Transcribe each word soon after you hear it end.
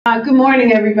Good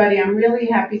morning, everybody. I'm really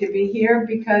happy to be here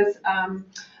because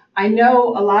I know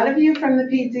a lot of you from the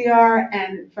PZR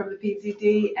and from the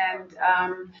PZD,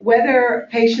 and whether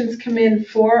patients come in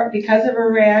because of a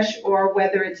rash or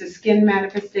whether it's a skin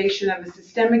manifestation of a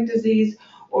systemic disease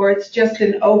or it's just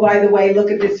an, oh, by the way, look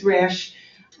at this rash.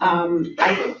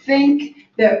 I think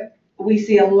that we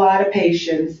see a lot of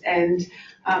patients, and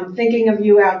thinking of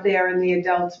you out there in the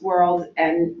adults world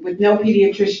and with no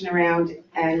pediatrician around,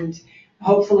 and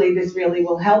hopefully this really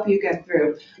will help you get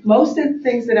through. Most of the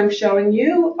things that I'm showing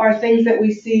you are things that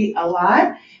we see a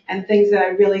lot and things that I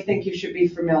really think you should be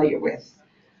familiar with.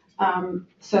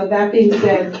 So that being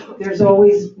said, there's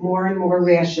always more and more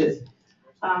rashes.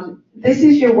 This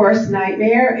is your worst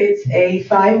nightmare. It's a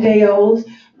 5-day-old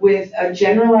with a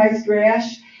generalized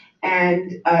rash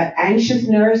and an anxious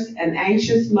nurse, an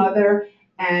anxious mother,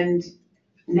 and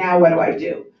now what do I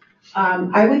do?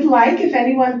 I would like, if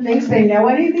anyone thinks they know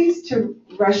any of these, to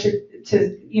rush it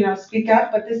to, speak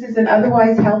up, but this is an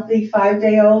otherwise healthy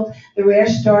 5-day-old. The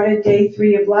rash started day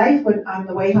 3 of life on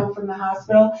the way home from the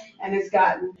hospital, and it's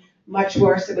gotten much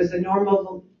worse. It was a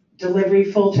normal delivery,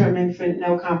 full-term infant,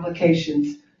 no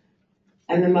complications.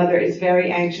 And the mother is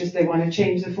very anxious. They want to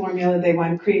change the formula. They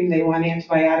want cream. They want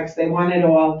antibiotics. They want it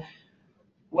all.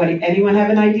 Anyone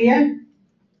have an idea?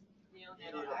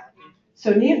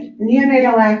 So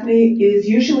neonatal acne is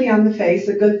usually on the face,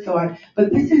 a good thought,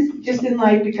 but this is just in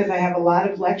light because I have a lot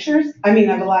of I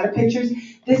have a lot of pictures.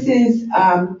 This is,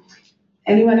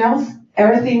 anyone else?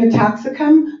 Erythema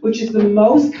toxicum, which is the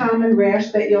most common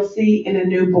rash that you'll see in a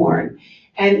newborn.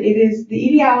 And the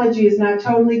etiology is not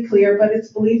totally clear, but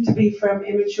it's believed to be from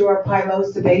immature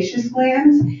pilosebaceous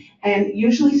glands, and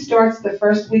usually starts the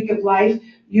first week of life,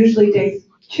 usually day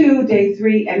 2, day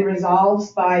 3, and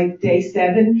resolves by day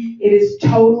 7. It is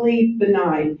totally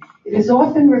benign. It is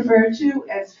often referred to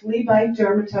as flea bite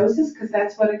dermatosis because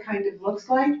that's what it kind of looks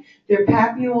like. They're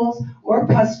papules or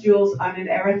pustules on an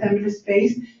erythematous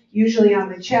face, usually on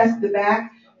the chest, the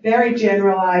back, very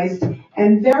generalized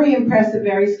and very impressive,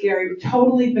 very scary,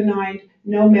 totally benign,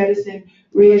 no medicine,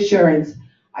 reassurance.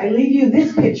 I leave you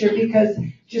this picture because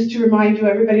just to remind you,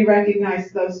 everybody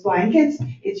recognizes those blankets.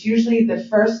 It's usually the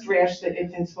first rash that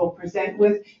infants will present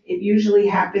with. It usually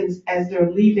happens as they're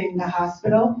leaving the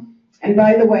hospital. And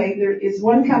by the way, there is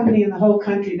one company in the whole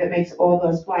country that makes all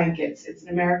those blankets. It's an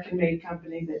American-made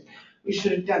company that we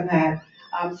should have done that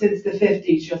since the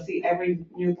 50s. You'll see every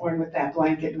newborn with that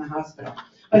blanket in the hospital.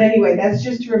 But anyway, that's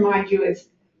just to remind you it's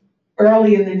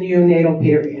early in the neonatal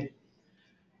period.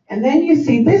 And then you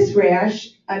see this rash,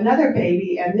 another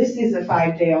baby, and this is a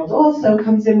 5-day-old also,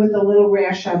 comes in with a little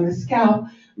rash on the scalp.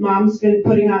 Mom's been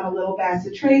putting on a little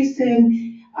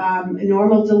bacitracin,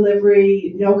 normal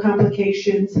delivery, no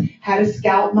complications, had a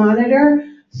scalp monitor.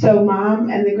 So mom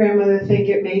and the grandmother think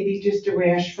it may be just a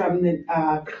rash from the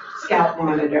scalp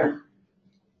monitor.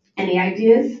 Any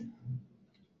ideas?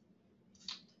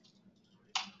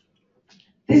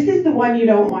 This is the one you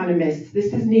don't want to miss.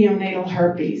 This is neonatal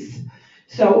herpes.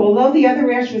 So although the other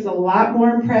rash was a lot more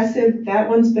impressive, that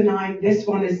one's benign, this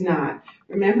one is not.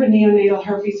 Remember, neonatal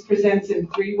herpes presents in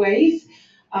 3 ways,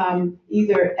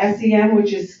 either SEM,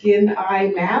 which is skin,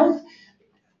 eye, mouth,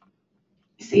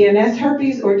 CNS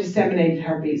herpes, or disseminated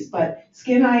herpes. But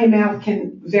skin, eye, and mouth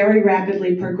can very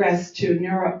rapidly progress to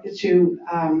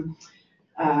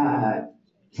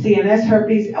CNS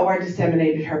herpes or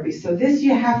disseminated herpes. So this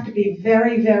you have to be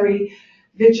very, very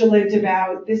vigilant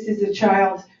about. This is a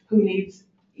child who needs,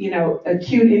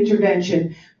 acute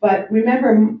intervention. But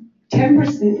remember,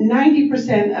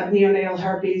 90% of neonatal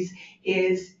herpes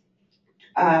is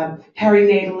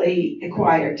perinatally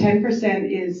acquired.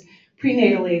 10% is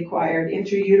prenatally acquired,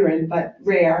 intrauterine, but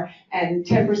rare, and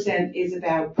 10% is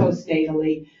about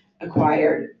postnatally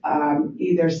acquired.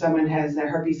 Either someone has a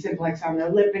herpes simplex on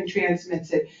their lip and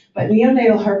transmits it, but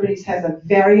neonatal herpes has a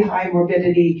very high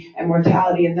morbidity and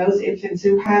mortality, and those infants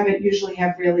who have it usually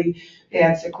have really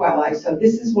bad sequelae. So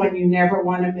this is one you never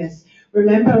want to miss.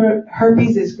 Remember,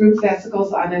 herpes is group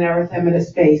vesicles on an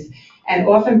erythematous face, and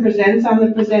often presents on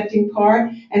the presenting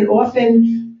part, and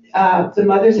often the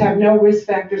mothers have no risk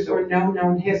factors or no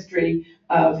known history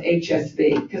of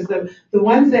HSV, because the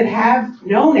ones that have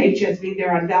known HSV,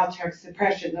 they're on Valtrex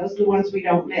suppression. Those are the ones we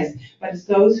don't miss, but it's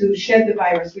those who shed the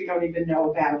virus we don't even know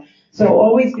about. So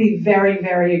always be very,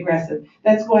 very aggressive.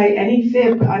 That's why any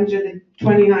fib under the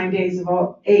 29 days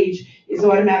of age is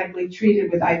automatically treated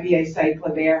with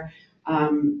ibaciclovir,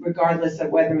 regardless of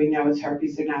whether we know it's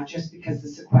herpes or not, just because the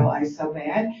sequelae is so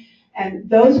bad. And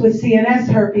those with CNS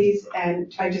herpes,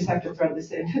 and I just have to throw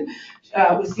this in,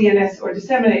 with CNS or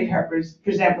disseminated herpes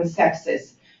present with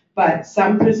sepsis. but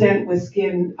some present with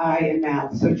skin, eye, and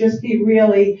mouth. So just be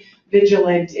really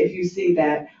vigilant if you see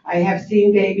that. I have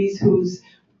seen babies whose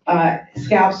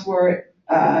scalps were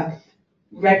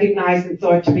recognized and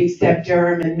thought to be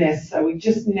sebderm and missed. So we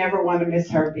just never want to miss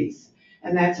herpes.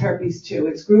 And that's herpes too.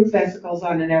 It's group vesicles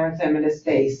on an erythematous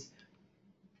face.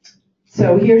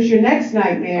 So here's your next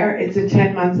nightmare. It's a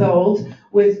 10-month-old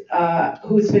with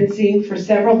who's been seen for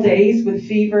several days with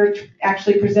fever,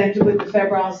 actually presented with the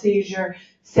febrile seizure,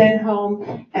 sent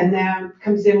home, and now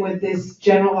comes in with this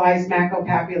generalized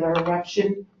macropapular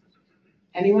eruption.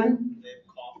 Anyone? They have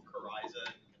cough, coryza,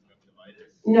 and conjunctivitis.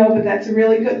 No, but that's a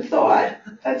really good thought.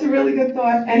 That's a really good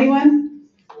thought. Anyone?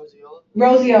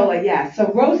 Roseola, yeah. So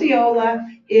roseola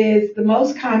is the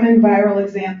most common viral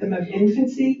exanthem of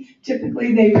infancy.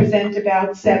 Typically, they present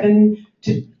about 7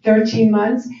 to 13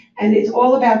 months, and it's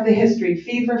all about the history.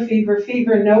 Fever, fever,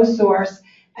 fever, no source,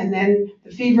 and then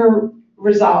the fever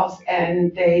resolves,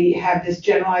 and they have this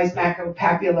generalized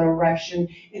macropapular eruption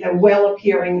in a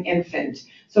well-appearing infant.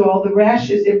 So while the rash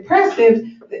is impressive,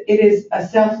 it is a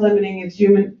self-limiting. It's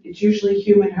usually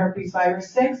human herpes virus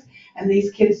 6, and these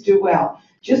kids do well.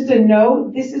 Just a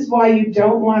note, this is why you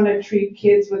don't want to treat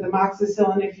kids with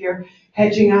amoxicillin if you're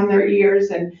hedging on their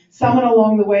ears. And someone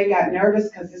along the way got nervous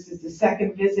because this is the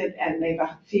second visit and they have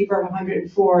a fever of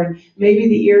 104 and maybe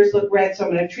the ears look red, so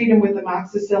I'm going to treat them with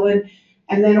amoxicillin.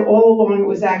 And then all along it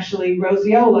was actually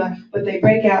roseola, but they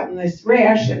break out in this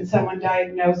rash and someone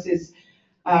diagnoses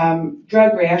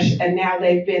drug rash, and now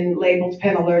they've been labeled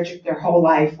penallergic their whole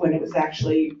life when it was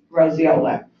actually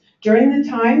roseola. During the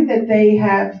time that they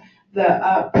have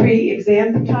the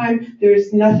pre-exanthem time,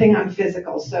 there's nothing on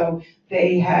physical. So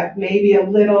they have maybe a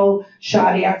little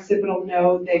shoddy occipital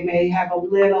node, they may have a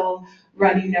little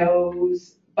runny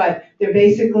nose, but they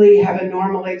basically have a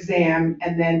normal exam,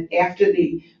 and then after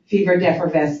the fever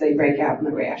defervesce, they break out in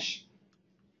the rash.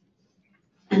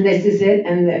 And this is it,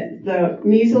 and the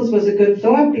measles was a good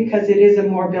thought because it is a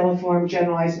morbilliform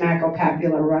generalized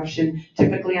macropapular eruption,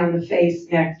 typically on the face,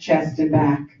 neck, chest, and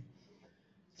back.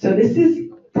 So this is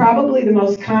probably the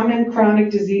most common chronic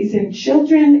disease in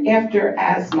children after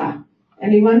asthma.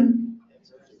 Anyone?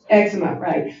 Eczema,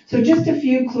 right. So just a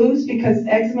few clues because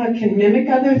eczema can mimic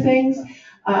other things.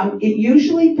 It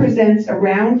usually presents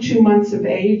around 2 months of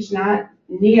age, not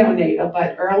neonatal,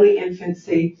 but early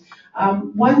infancy.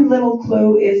 One little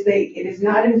clue is it is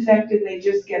not infected, they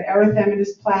just get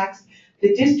erythematous plaques.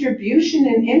 The distribution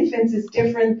in infants is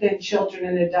different than children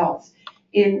and adults.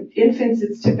 In infants,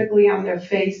 it's typically on their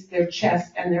face, their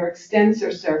chest, and their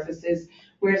extensor surfaces,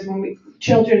 whereas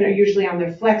children are usually on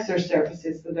their flexor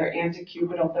surfaces, so their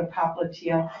antecubital, their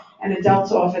popliteal, and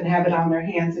adults often have it on their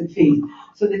hands and feet.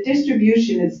 So the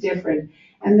distribution is different.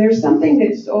 And there's something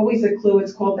that's always a clue,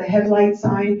 it's called the headlight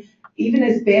sign. Even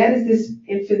as bad as this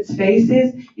infant's face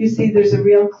is, you see there's a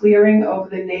real clearing over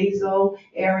the nasal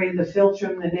area, the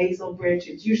philtrum, the nasal bridge.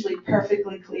 It's usually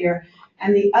perfectly clear.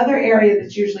 And the other area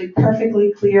that's usually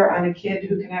perfectly clear on a kid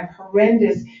who can have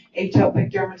horrendous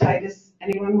atopic dermatitis,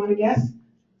 anyone want to guess?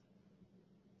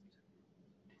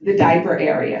 The diaper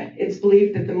area. It's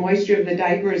believed that the moisture of the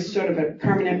diaper is sort of a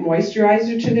permanent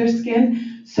moisturizer to their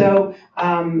skin. So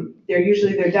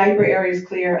their diaper area is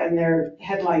clear and their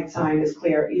headlight sign is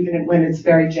clear, even when it's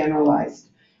very generalized.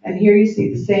 And here you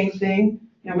see the same thing,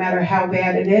 no matter how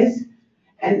bad it is.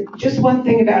 And just one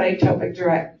thing about atopic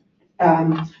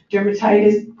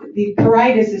dermatitis, the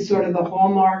pruritus is sort of the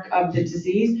hallmark of the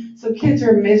disease. So kids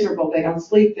are miserable. They don't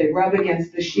sleep. They rub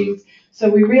against the sheets. So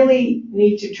we really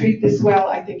need to treat this well.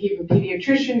 I think even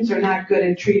pediatricians are not good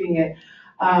at treating it.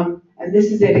 And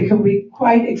this is it. It can be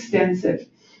quite extensive.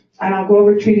 And I'll go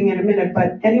over treating in a minute.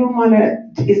 But anyone want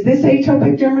to, is this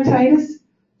atopic dermatitis?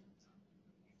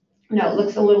 No, it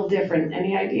looks a little different.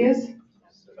 Any ideas?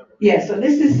 Yeah, so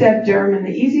this is sebderm, and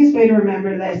the easiest way to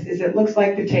remember this is it looks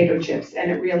like potato chips, and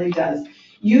it really does.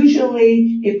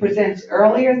 Usually, it presents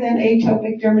earlier than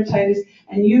atopic dermatitis,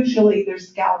 and usually there's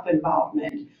scalp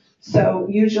involvement. So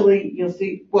usually you'll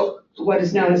see what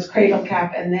is known as cradle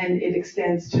cap, and then it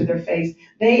extends to their face.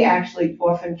 They actually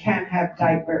often can have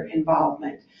diaper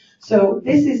involvement. So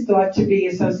this is thought to be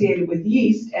associated with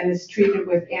yeast and is treated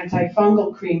with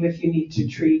antifungal cream if you need to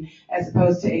treat, as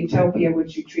opposed to atopia,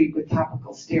 which you treat with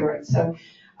topical steroids. So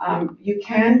you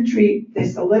can treat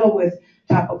this a little with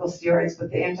topical steroids,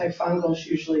 but the antifungals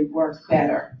usually work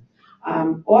better.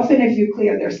 Often if you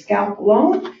clear their scalp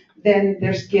alone, then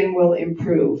their skin will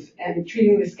improve. And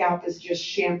treating the scalp is just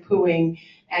shampooing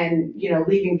and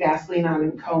leaving Vaseline on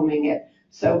and combing it.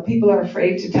 So people are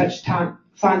afraid to touch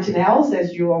fontanelles,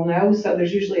 as you all know, so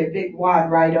there's usually a big wad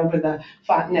right over the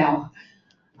fontanelle.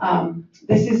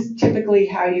 This is typically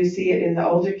how you see it in the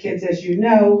older kids, as you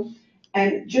know.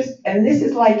 And this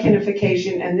is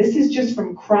lichenification, and this is just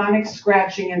from chronic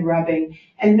scratching and rubbing,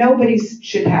 and nobody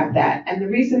should have that. And the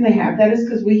reason they have that is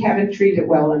because we haven't treated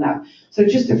well enough. So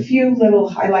just a few little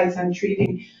highlights on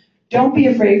treating. Don't be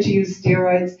afraid to use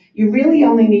steroids. You really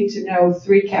only need to know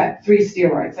three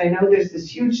steroids. I know there's this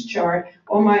huge chart.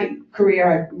 All my career,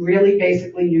 I've really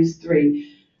basically used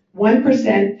 3.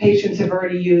 1% patients have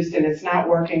already used and it's not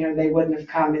working or they wouldn't have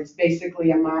come. It's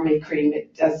basically a mommy cream.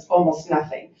 It does almost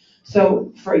nothing.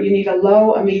 So you need a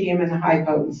low, a medium, and a high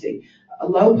potency. A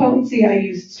low potency,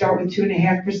 I start with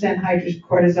 2.5%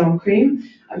 hydrocortisone cream.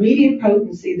 A medium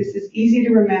potency, this is easy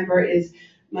to remember, is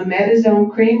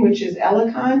mometasone cream, which is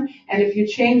Elicon, and if you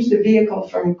change the vehicle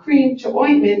from cream to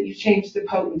ointment, you change the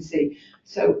potency.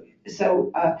 So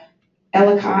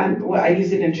Elicon, well, I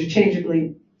use it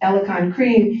interchangeably. Elicon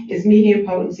cream is medium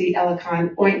potency,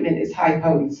 Elicon ointment is high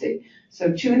potency.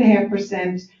 So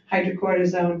 2.5%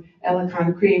 hydrocortisone,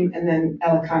 Elicon cream, and then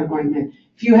Elicon ointment.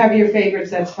 If you have your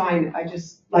favorites, that's fine. I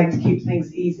just like to keep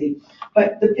things easy.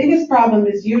 But the biggest problem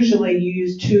is usually you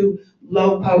use too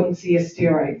low potency a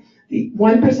steroid. The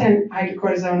 1%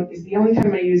 hydrocortisone is the only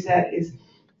time I use that is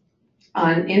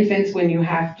on infants when you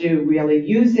have to really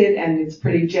use it and it's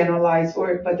pretty generalized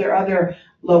for it, but there are other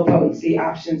low potency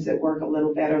options that work a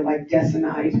little better like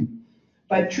Desinide.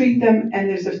 But treat them, and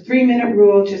there's a 3-minute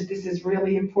rule, this is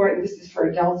really important, this is for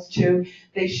adults too.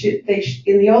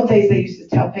 In the old days they used to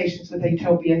tell patients with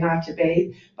atopia not to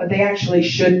bathe, but they actually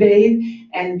should bathe,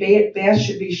 and baths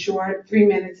should be short, 3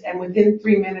 minutes, and within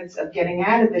 3 minutes of getting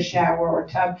out of the shower or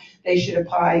tub, they should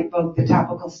apply both the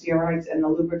topical steroids and the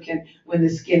lubricant when the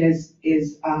skin is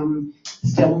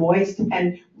still moist.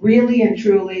 And really and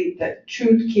truly, the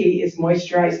true key is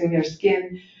moisturizing their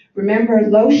skin. Remember,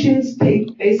 lotions,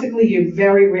 basically you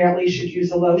very rarely should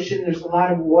use a lotion. There's a lot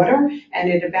of water and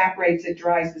it evaporates, it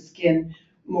dries the skin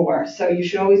more. So you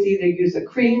should always either use a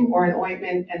cream or an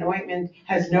ointment. An ointment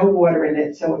has no water in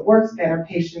it, so it works better.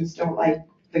 Patients don't like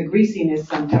the greasiness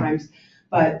sometimes,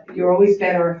 but you're always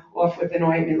better off with an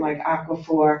ointment like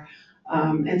Aquaphor.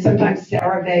 And sometimes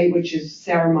CeraVe, which is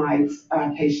ceramides,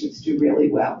 patients do really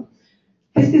well.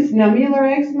 This is nummular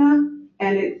eczema.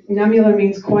 And nummular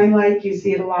means coin-like. You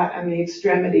see it a lot on the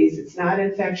extremities. It's not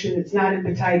infection. It's not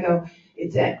impetigo.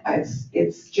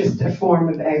 It's just a form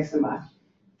of eczema.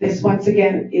 This, once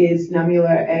again, is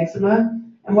nummular eczema.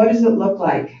 And what does it look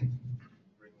like?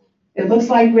 It looks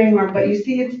like ringworm, but you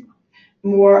see it's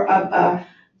more of a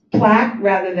plaque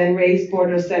rather than raised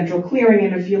border central clearing.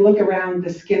 And if you look around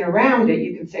the skin around it,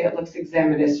 you can say it looks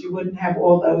eczematous. You wouldn't have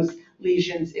all those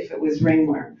lesions if it was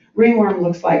ringworm. Ringworm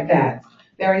looks like that.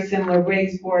 Very similar,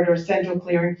 raised border, central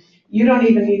clearing. You don't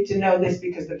even need to know this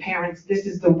because the parents, this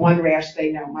is the one rash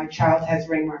they know. My child has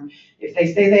ringworm. If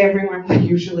they say they have ringworm, they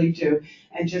usually do.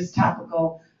 And just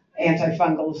topical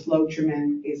antifungal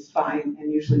Lotrimin is fine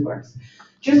and usually works.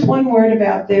 Just one word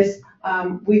about this.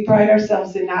 We pride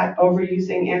ourselves in not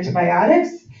overusing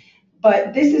antibiotics,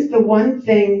 but this is the one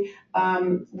thing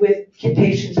with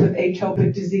patients with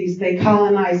atopic disease, they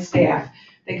colonize staph.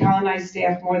 They colonize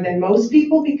staph more than most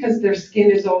people because their skin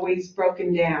is always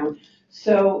broken down.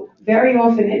 So very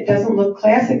often it doesn't look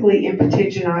classically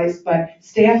impetiginized, but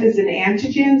staph is an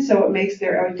antigen, so it makes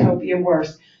their atopia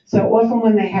worse. So often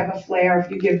when they have a flare,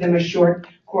 if you give them a short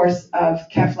course of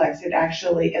Keflex, it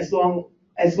actually, as well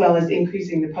as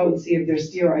increasing the potency of their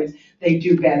steroids, they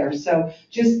do better. So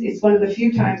it's one of the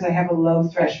few times I have a low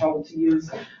threshold to use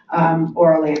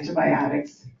oral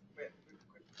antibiotics.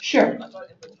 Sure. I thought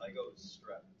impetigo was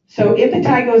strep. So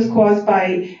impetigo is caused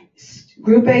by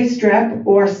group A strep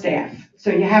or staph.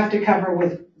 So you have to cover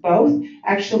with both.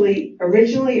 Actually,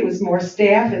 originally it was more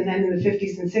staph, and then in the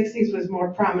 50s and 60s was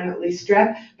more prominently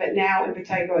strep, but now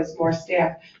impetigo is more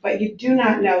staph. But you do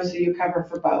not know, so you cover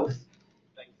for both.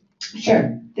 Thank you.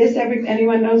 Sure.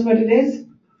 Anyone knows what it is?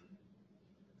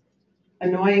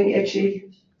 Annoying, itchy.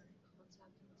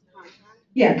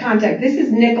 Yeah, contact. This is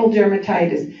nickel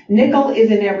dermatitis. Nickel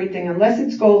is in everything. Unless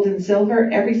it's gold and silver,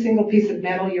 every single piece of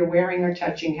metal you're wearing or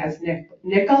touching has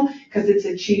nickel because it's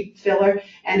a cheap filler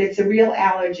and it's a real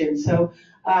allergen. So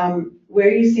where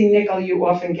you see nickel, you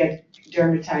often get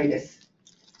dermatitis.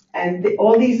 And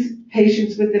all these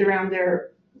patients with it around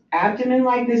their abdomen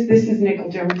like this is nickel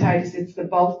dermatitis. It's the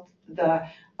buckle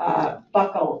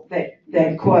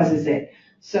that causes it.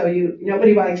 So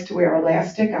nobody likes to wear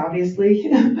elastic, obviously,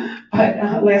 but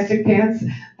elastic pants,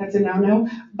 that's a no-no.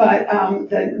 But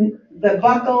the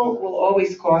buckle will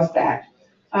always cause that.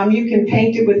 You can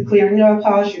paint it with clear nail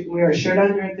polish. You can wear a shirt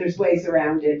under it. There's ways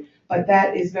around it. But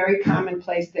that is very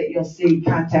commonplace that you'll see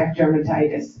contact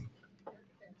dermatitis.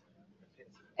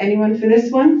 Anyone for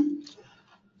this one?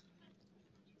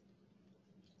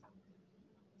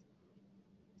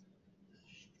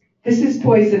 This is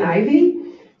poison ivy.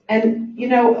 And, you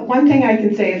know, one thing I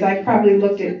can say is I've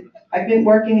been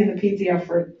working in the PZR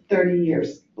for 30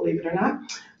 years, believe it or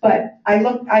not. But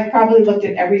I've probably looked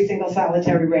at every single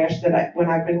solitary rash when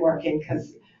I've been working,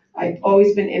 because I've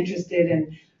always been interested,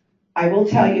 and I will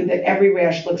tell you that every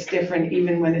rash looks different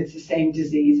even when it's the same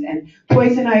disease. And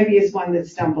poison ivy is one that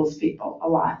stumbles people a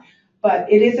lot.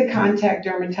 But it is a contact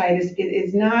dermatitis. It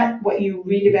is not what you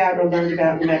read about or learned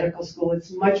about in medical school.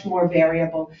 It's much more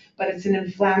variable, but it's an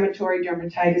inflammatory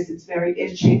dermatitis. It's very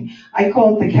itchy. I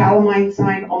call it the calamine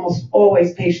sign. Almost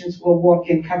always patients will walk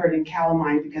in covered in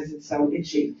calamine because it's so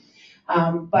itchy.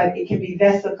 But it can be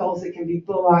vesicles, it can be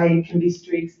bullae, it can be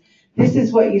streaks. This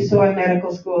is what you saw in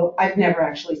medical school. I've never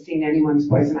actually seen anyone's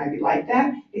poison ivy like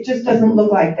that. It just doesn't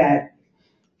look like that.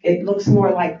 It looks more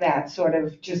like that, sort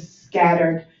of just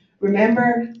scattered.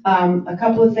 Remember, a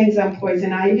couple of things on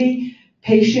poison ivy.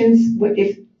 Patients,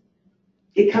 if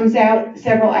it comes out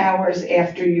several hours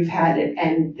after you've had it,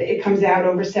 and it comes out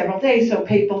over several days, so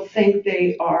people think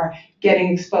they are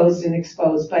getting exposed,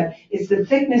 but it's the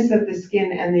thickness of the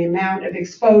skin and the amount of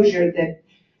exposure that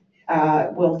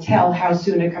will tell how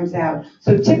soon it comes out.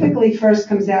 So typically first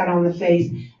comes out on the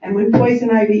face, and when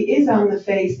poison ivy is on the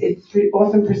face, it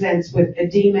often presents with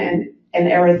edema and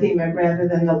erythema rather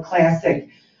than the classic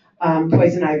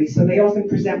poison ivy. So they often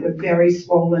present with very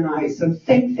swollen eyes. So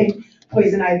think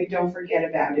poison ivy, don't forget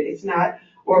about it. It's not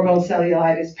orbital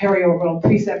cellulitis, periorbital,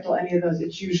 preseptal, any of those.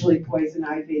 It's usually poison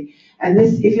ivy. And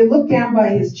this, if you look down by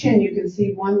his chin, you can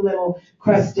see one little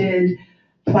crusted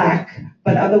plaque,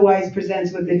 but otherwise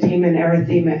presents with edema and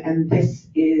erythema, and this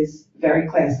is very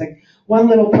classic. One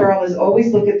little pearl is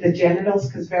always look at the genitals,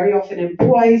 because very often in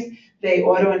boys, they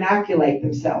auto-inoculate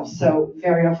themselves. So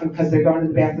very often, because they're going to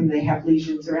the bathroom, they have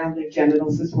lesions around their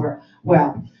genitals as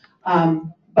well.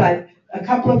 But a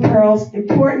couple of pearls,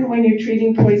 important when you're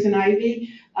treating poison ivy.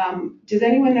 Does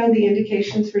anyone know the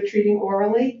indications for treating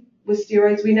orally with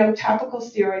steroids? We know topical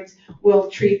steroids will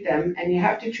treat them, and you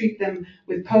have to treat them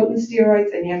with potent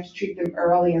steroids, and you have to treat them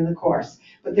early in the course.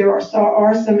 But there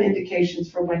are some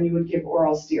indications for when you would give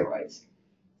oral steroids.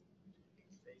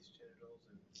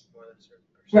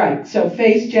 Right, so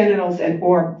face, genitals,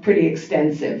 or pretty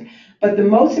extensive. But the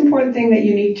most important thing that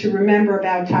you need to remember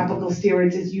about topical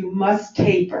steroids is you must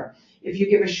taper. If you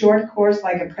give a short course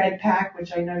like a Pred Pack,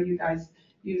 which I know you guys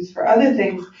use for other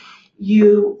things,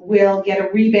 you will get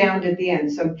a rebound at the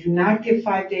end. So do not give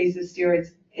 5 days of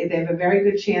steroids. They have a very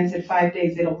good chance at 5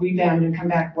 days it'll rebound and come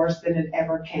back worse than it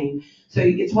ever came. So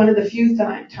it's one of the few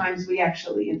times we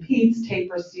actually, in peds,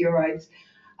 taper steroids.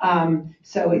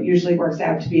 So it usually works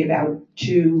out to be about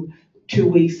two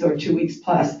weeks or 2 weeks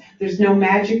plus. There's no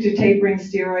magic to tapering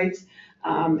steroids,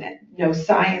 no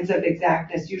science of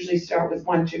exactness. Usually start with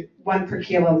one per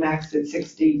kilo, max at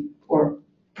 60 or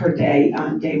per day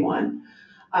on day one.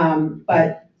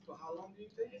 But how long do you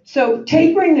take? So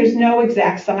tapering, there's no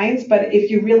exact science, but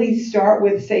if you really start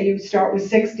with, say you start with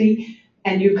 60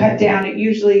 and you cut down, it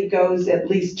usually goes at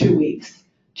least 2 weeks.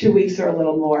 2 weeks or a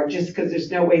little more, just because there's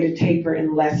no way to taper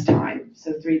in less time.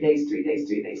 So 3 days, 3 days,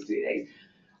 3 days, 3 days.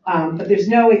 But there's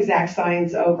no exact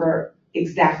science over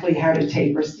exactly how to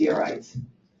taper steroids.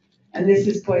 And this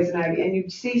is poison ivy. And you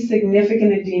see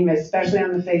significant edema, especially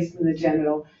on the face and the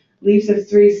genital. Leaves of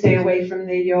 3, stay away from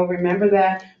the you'll remember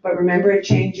that, but remember it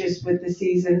changes with the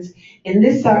seasons. In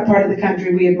this part of the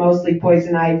country, we have mostly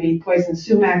poison ivy. Poison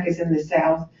sumac is in the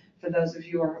south. For those of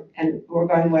you who are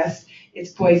going west, it's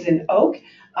poison oak.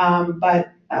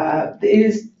 But it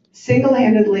is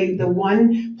single-handedly the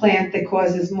one plant that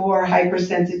causes more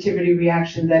hypersensitivity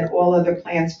reaction than all other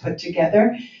plants put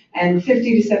together. And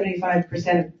 50 to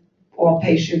 75% of all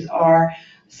patients are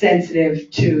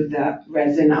sensitive to the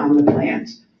resin on the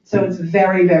plant. So it's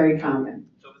very, very common.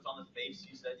 So if it's on the face,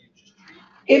 you said you just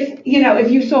treat? If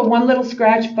you saw one little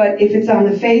scratch, but if it's on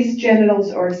the face,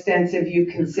 genitals, or extensive, you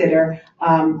consider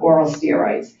oral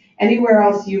steroids. Anywhere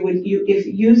else, if you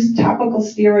use topical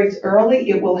steroids early,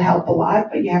 it will help a lot,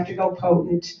 but you have to go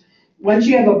potent. Once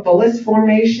you have a bullous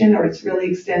formation or it's really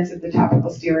extensive, the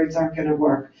topical steroids aren't going to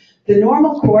work. The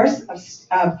normal course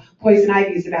of poison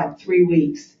ivy is about 3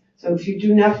 weeks. So if you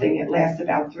do nothing, it lasts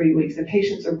about 3 weeks, and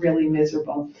patients are really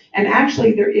miserable. And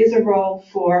actually, there is a role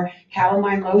for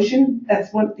calamine lotion.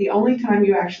 That's the only time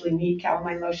you actually need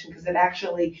calamine lotion, because it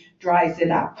actually dries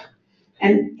it up.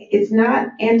 And it's not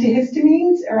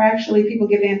antihistamines, or actually people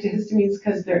give antihistamines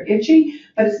because they're itchy,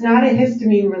 but it's not a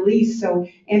histamine release, so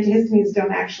antihistamines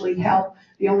don't actually help.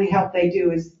 The only help they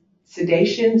do is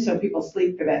sedation, so people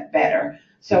sleep better.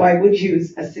 So I would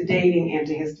use a sedating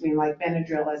antihistamine like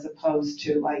Benadryl as opposed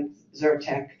to like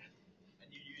Zyrtec.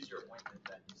 And you use your ointment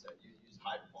then, you said you use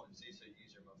high potency, so you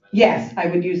use your momentum? Yes,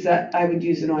 I would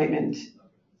use an ointment.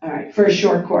 All right, for a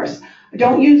short course.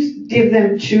 Don't give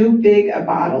them too big a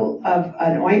bottle of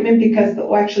an ointment because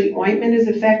actually ointment is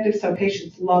effective, so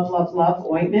patients love, love, love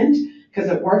ointment because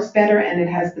it works better and it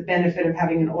has the benefit of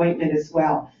having an ointment as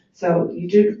well. So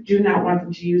you do not want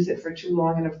them to use it for too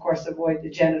long, and of course avoid the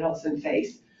genitals and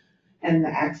face and the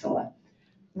axilla.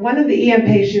 One of the EM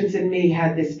patients in me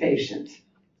had this patient,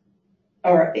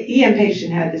 or EM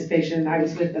patient had this patient and I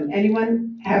was with them.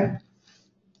 Anyone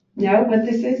know what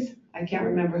this is? I can't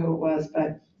remember who it was,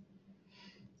 but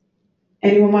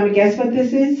anyone want to guess what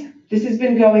this is? This has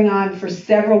been going on for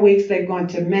several weeks. They've gone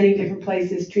to many different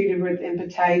places, treated with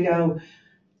impetigo.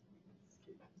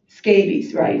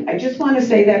 Scabies, right. I just want to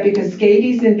say that because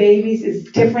scabies in babies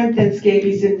is different than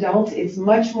scabies in adults. It's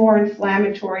much more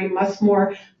inflammatory, much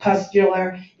more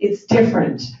pustular. It's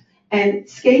different. And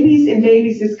scabies in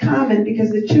babies is common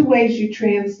because the two ways you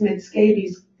transmit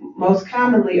scabies most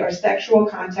commonly are sexual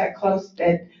contact, close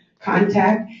bed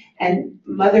contact, and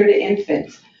mother to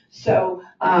infant. So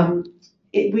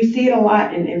we see it a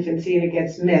lot in infancy and it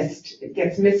gets missed. It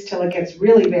gets missed till it gets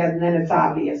really bad and then it's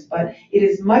obvious. But it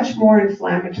is much more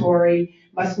inflammatory,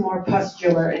 much more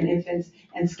pustular in infants,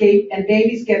 and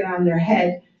babies get it on their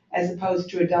head as opposed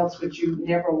to adults, which you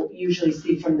never usually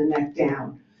see from the neck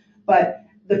down. But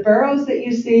the burrows that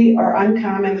you see are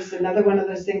uncommon. It's another one of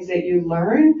those things that you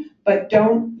learn, but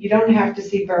you don't have to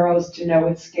see burrows to know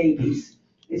it's scabies.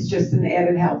 It's just an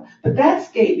added help. But that's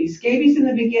scabies. Scabies in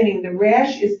the beginning, the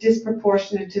rash is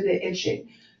disproportionate to the itching.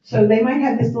 So they might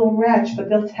have this little rash, but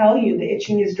they'll tell you the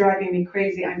itching is driving me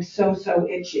crazy. I'm so, so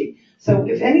itchy. So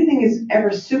if anything is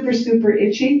ever super, super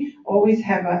itchy, always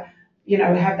have that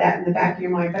in the back of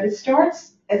your mind. But it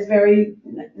starts as very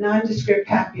nondescript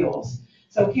papules.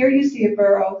 So here you see a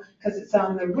burrow because it's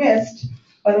on the wrist,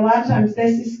 but a lot of times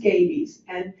this is scabies.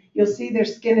 And you'll see their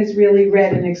skin is really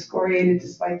red and excoriated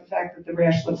despite the fact that the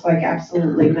rash looks like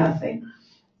absolutely nothing.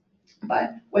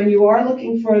 But when you are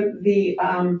looking for the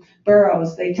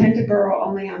burrows, they tend to burrow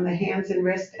only on the hands and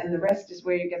wrist, and the rest is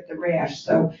where you get the rash.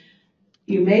 So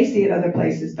you may see it other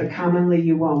places, but commonly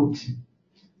you won't.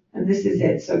 And this is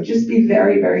it. So just be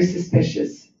very, very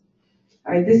suspicious.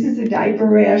 All right, this is a diaper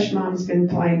rash. Mom's been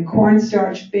applying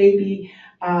cornstarch, baby,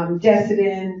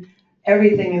 Decidin,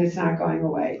 everything, and it's not going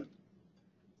away.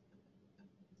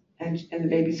 And the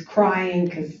baby's crying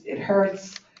because it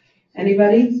hurts.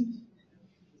 Anybody?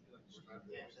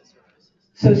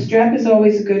 So strep is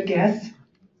always a good guess.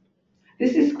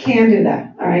 This is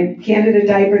Candida, all right? Candida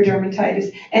diaper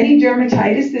dermatitis. Any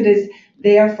dermatitis that is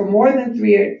there for more than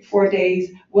 3 or 4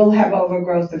 days will have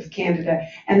overgrowth of Candida.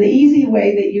 And the easy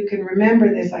way that you can remember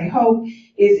this, I hope,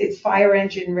 is it's fire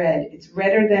engine red. It's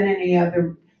redder than any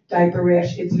other diaper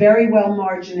rash. It's very well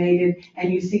marginated,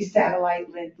 and you see satellite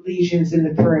lesions in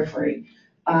the periphery.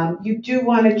 You do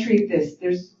want to treat this.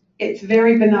 It's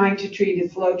very benign to treat.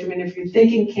 It's low treatment. If you're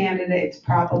thinking Candida, it's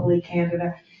probably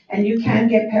Candida. And you can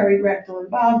get perirectal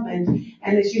involvement.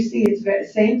 And as you see, it's the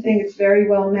same thing. It's very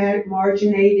well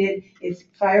marginated. It's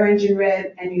fire engine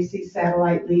red, and you see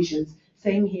satellite lesions.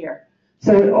 Same here.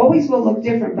 So it always will look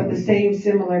different, but the same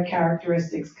similar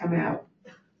characteristics come out.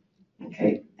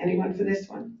 Okay, anyone for this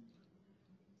one?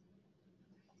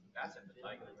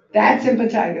 That's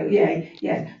impetigo,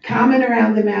 yes. Common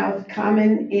around the mouth,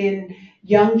 common in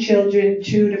young children,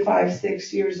 2 to 5,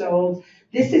 6 years old.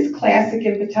 This is classic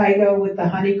impetigo with the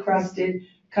honey-crusted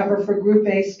cover for group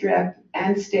A strep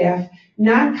and staph.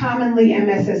 Not commonly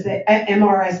MRSA,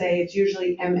 it's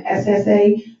usually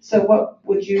MSSA. So what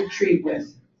would you treat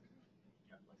with?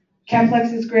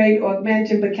 Keflex is great,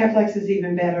 Augmentin, but Keflex is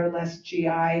even better, less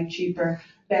GI, cheaper,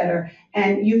 better.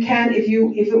 And you can, if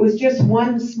it was just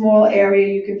one small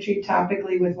area, you can treat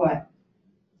topically with what?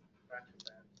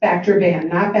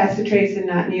 Bactroban, not bacitracin,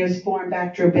 not Neosporin,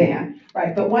 Bactroban,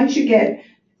 right? But once you get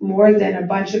more than a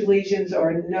bunch of lesions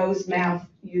or nose, mouth,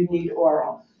 you need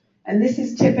oral. And this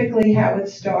is typically how it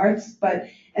starts,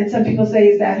 and some people say,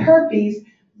 is that herpes?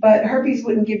 But herpes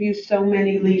wouldn't give you so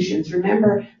many lesions.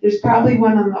 Remember, there's probably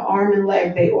one on the arm and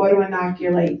leg. They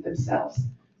auto-inoculate themselves,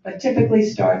 but typically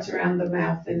starts around the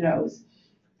mouth and nose.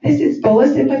 This is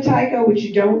bullous impetigo, which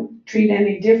you don't treat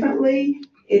any differently.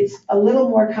 It's a little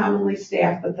more commonly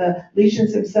staph, but the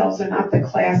lesions themselves are not the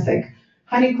classic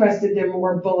honey-crusted. They're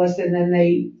more bullous, and then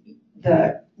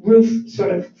the roof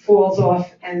sort of falls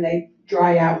off and they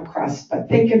dry out and crust. But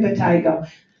think impetigo,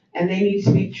 and they need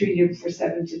to be treated for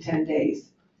 7 to 10 days.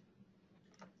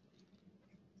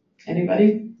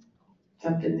 Anybody?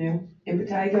 Something new?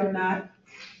 Impetigo, not?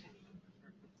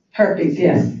 Herpes,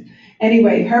 yes.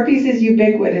 Anyway, herpes is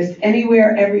ubiquitous,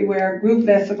 anywhere, everywhere, group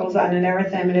vesicles on an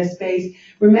erythematous base.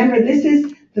 Remember, this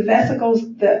is the vesicles,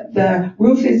 the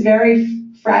roof is very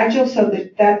fragile, so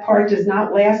that part does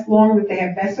not last long that they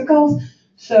have vesicles.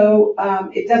 So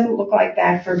it doesn't look like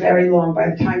that for very long.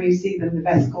 By the time you see them, the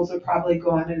vesicles are probably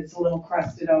gone and it's a little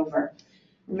crusted over.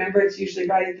 Remember, it's usually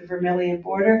right at the vermilion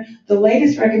border. The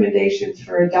latest recommendations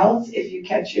for adults, if you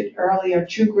catch it early, are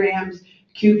 2 grams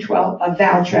Q12 of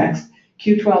Valtrex,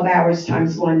 Q12 hours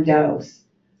times 1 dose,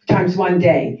 times 1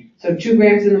 day. So 2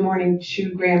 grams in the morning,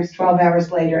 2 grams 12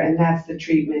 hours later, and that's the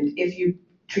treatment if you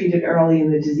treat it early in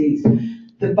the disease.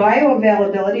 The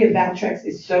bioavailability of Valtrex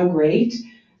is so great.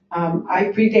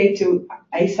 I predate to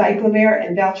acyclovir,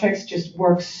 and Valtrex just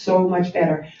works so much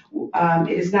better.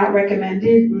 It is not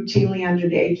recommended routinely under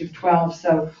the age of 12,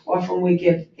 so often we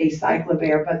give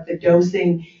acyclovir, but the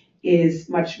dosing is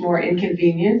much more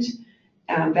inconvenient.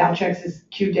 Valtrex is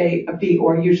Q-day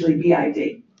or usually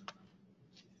BID.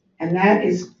 And that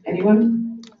is,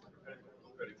 anyone?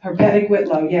 Herpetic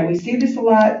whitlow. Yeah, we see this a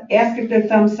lot. Ask if they're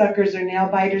thumb suckers or nail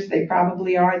biters. They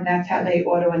probably are, and that's how they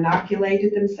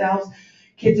auto-inoculated themselves.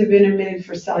 Kids have been admitted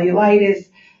for cellulitis,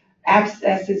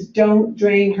 abscesses. Don't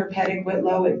drain herpetic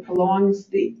whitlow. It prolongs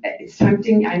it's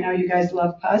tempting. I know you guys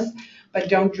love pus, but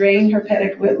don't drain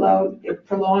herpetic whitlow. It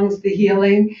prolongs the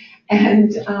healing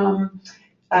and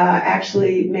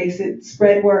actually makes it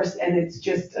spread worse, and it's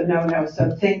just a no-no.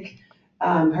 So think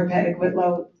herpetic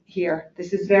whitlow here.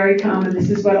 This is very common.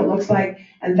 This is what it looks like,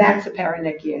 and that's a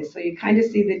paronychia. So you kind of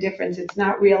see the difference. It's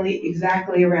not really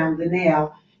exactly around the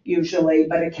nail, usually,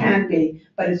 but it can be,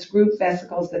 but it's group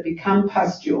vesicles that become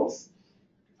pustules.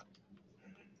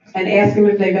 And ask them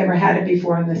if they've ever had it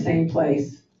before in the same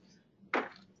place.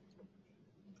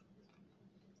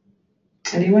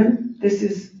 Anyone? This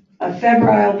is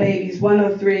febrile babies,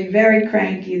 103, very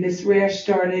cranky. This rash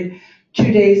started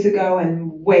 2 days ago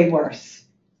and way worse.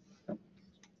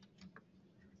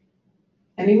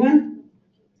 Anyone?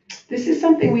 This is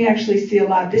something we actually see a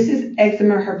lot. This is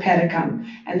eczema herpeticum,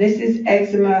 and this is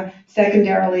eczema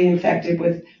secondarily infected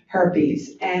with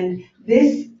herpes. And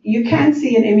this, you can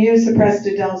see in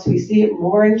immunosuppressed adults. We see it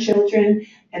more in children,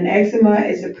 and eczema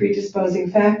is a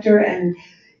predisposing factor, and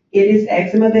it is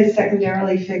eczema that is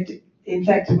secondarily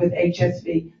infected with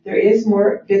HSV. There is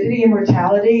morbidity and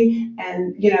mortality,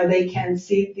 and they can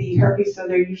see the herpes, so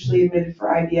they're usually admitted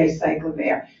for IV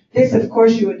acyclovir. This, of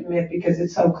course, you would admit because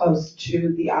it's so close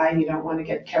to the eye and you don't want to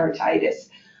get keratitis.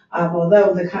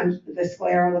 Although the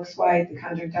sclera looks white, the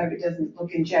conjunctiva doesn't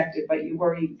look injected, but you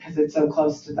worry because it's so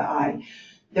close to the eye.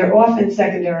 They're often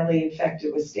secondarily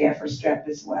infected with staph or strep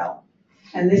as well.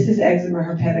 And this is eczema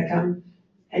herpeticum.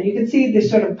 And you can see they're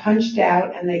sort of punched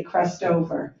out and they crust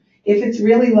over. If it's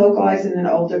really localized in an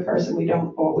older person, we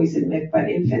don't always admit, but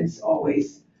infants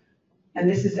always. And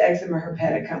this is eczema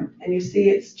herpeticum. And you see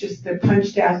it's just, they're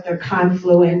punched out, they're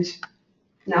confluent,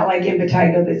 not like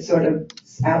impetigo that's sort of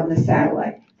out in the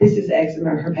satellite. This is eczema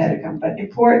herpeticum, but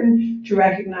important to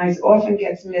recognize, often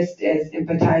gets missed as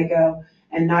impetigo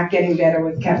and not getting better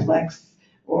with Keflex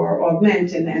or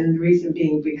Augmentin, and the reason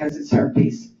being because it's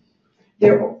herpes.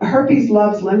 Herpes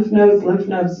loves lymph nodes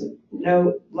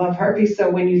love herpes, so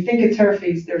when you think it's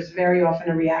herpes, there's very often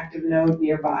a reactive node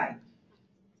nearby.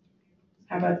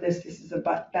 How about this? This is a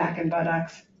back and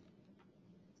buttocks.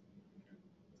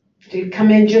 They come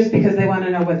in just because they want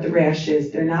to know what the rash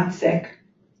is. They're not sick.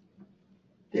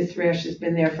 This rash has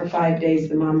been there for 5 days.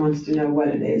 The mom wants to know what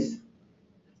it is.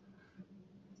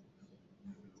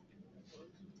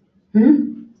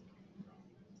 And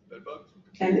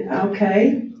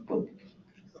okay.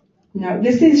 No,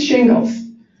 this is shingles.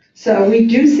 So we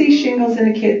do see shingles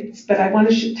in the kids, but I want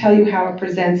to tell you how it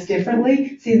presents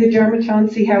differently. See the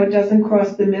dermatome, see how it doesn't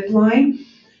cross the midline?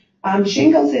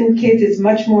 Shingles in kids is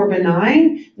much more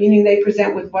benign, meaning they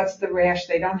present with what's the rash.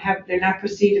 They're not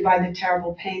preceded by the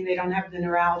terrible pain. They don't have the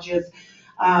neuralgias.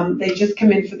 They just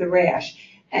come in for the rash.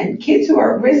 And kids who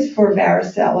are at risk for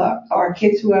varicella are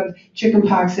kids who have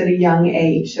chickenpox at a young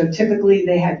age. So typically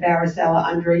they had varicella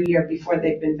under a year before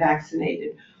they've been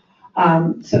vaccinated.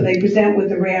 So they present with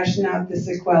the rash, not the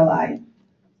sequelae.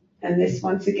 And this,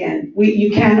 once again,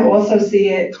 you can also see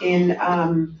it in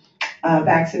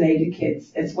vaccinated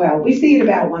kids as well. We see it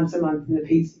about once a month in the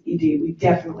PED. We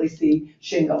definitely see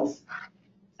shingles.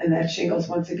 And that's shingles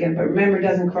once again. But remember, it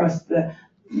doesn't cross the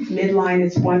midline.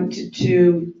 It's 1 to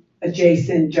 2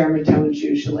 adjacent dermatomes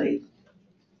usually.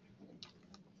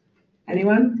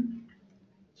 Anyone?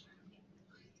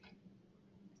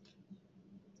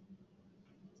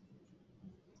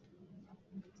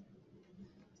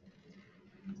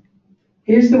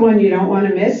 Here's the one you don't want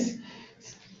to miss.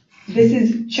 This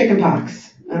is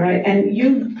chickenpox. All right,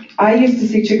 and I used to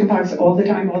see chickenpox all the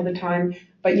time,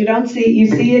 but you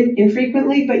see it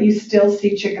infrequently, but you still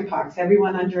see chickenpox.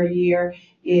 Everyone under a year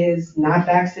is not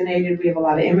vaccinated. We have a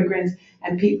lot of immigrants,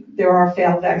 and there are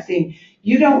failed vaccines.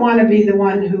 You don't want to be the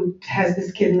one who has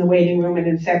this kid in the waiting room and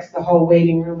infects the whole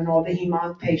waiting room and all the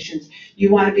hemonc patients.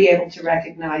 You want to be able to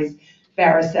recognize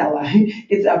varicella.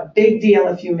 It's a big deal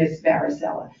if you miss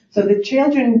varicella. So the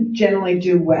children generally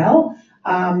do well,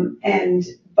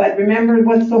 but remember,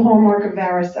 what's the hallmark of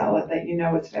varicella that you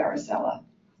know it's varicella?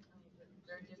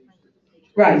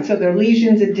 Right, so they're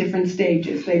lesions at different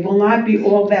stages. They will not be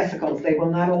all vesicles. They will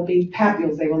not all be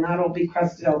papules. They will not all be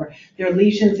crusted over. They're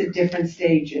lesions at different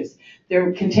stages.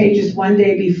 They're contagious one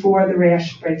day before the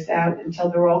rash breaks out until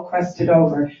they're all crusted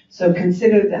over. So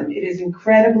consider them. It is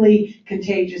incredibly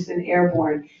contagious and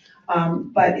airborne,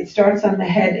 but it starts on the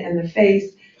head and the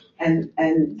face, and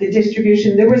the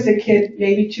distribution. There was a kid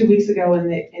maybe 2 weeks ago in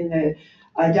the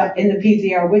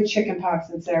PZR with chickenpox,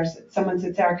 and someone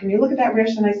said, Sarah, can you look at that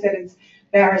rash? And I said, it's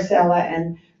varicella.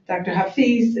 And Dr.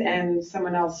 Hafiz and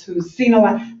someone else who's seen a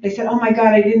lot, they said, oh my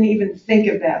God, I didn't even think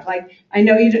of that. Like, I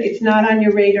know it's not on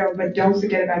your radar, but don't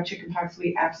forget about chickenpox.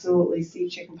 We absolutely see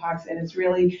chickenpox, and it's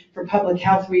really for public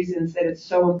health reasons that it's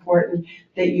so important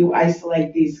that you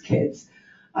isolate these kids.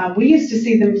 We used to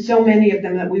see them, so many of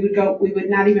them, that we would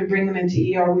not even bring them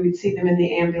into ER. We would see them in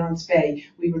the ambulance bay.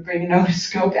 We would bring an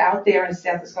otoscope out there and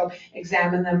stethoscope,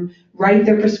 examine them, write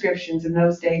their prescriptions in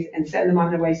those days, and send them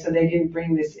on their way so they didn't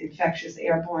bring this infectious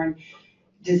airborne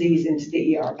disease into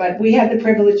the ER. But we had the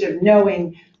privilege of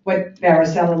knowing what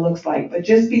varicella looks like. But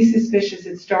just be suspicious.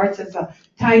 It starts as a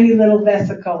tiny little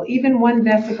vesicle. Even one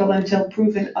vesicle, until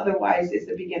proven otherwise, is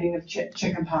the beginning of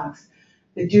chickenpox.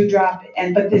 The dewdrop,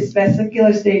 but this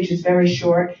vesicular stage is very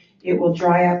short. It will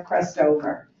dry up, crust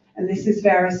over. And this is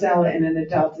varicella in an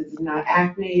adult. It's not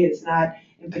acne, it's not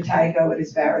impetigo, it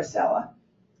is varicella.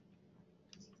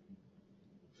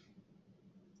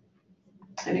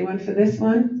 Anyone for this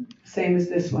one? Same as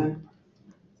this one.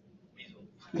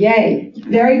 Yay,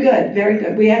 very good, very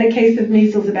good. We had a case of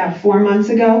measles about 4 months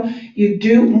ago.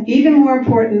 Even more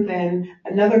important than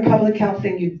another public health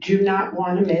thing you do not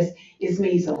want to miss is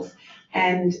measles.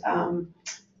 And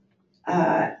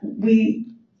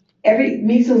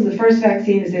measles, the first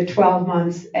vaccine is at 12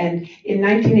 months, and in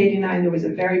 1989 there was a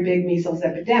very big measles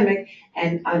epidemic,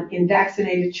 and in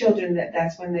vaccinated children,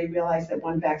 that's when they realized that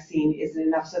one vaccine isn't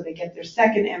enough, so they get their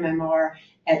second MMR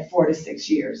at 4 to 6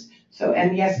 years. So,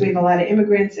 and yes, we have a lot of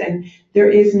immigrants, and there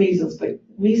is measles, but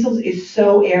measles is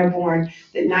so airborne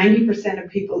that 90% of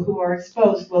people who are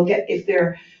exposed will get, if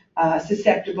they're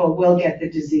susceptible, will get the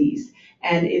disease.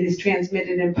 And it is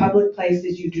transmitted in public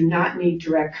places. You do not need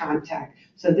direct contact.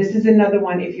 So this is another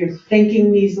one. If you're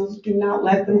thinking measles, do not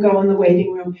let them go in the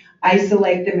waiting room.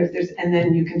 Isolate them and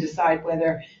then you can decide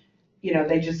whether,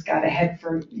 they just got a head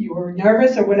for, you were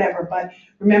nervous or whatever. But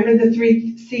remember the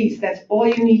 3 C's. That's all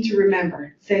you need to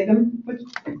remember. Say them.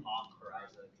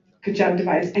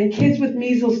 Conjunctivitis. And kids with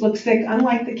measles look sick,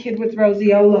 unlike the kid with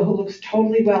roseola who looks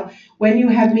totally well. When you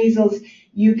have measles,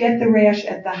 you get the rash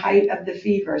at the height of the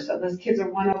fever. So those kids are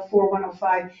 104,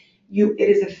 105. It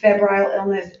is a febrile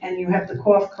illness, and you have the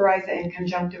cough, coryza, and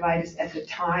conjunctivitis at the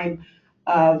time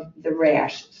of the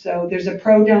rash. So there's a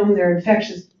prodrome. They're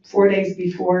infectious 4 days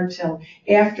before till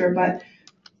after, but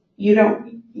you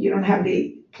don't have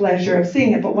the pleasure of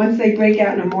seeing it. But once they break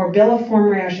out in a morbilliform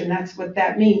rash, and that's what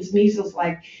that means, measles,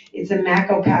 like it's a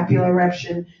macopapular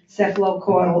eruption,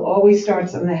 cephalocaudal, always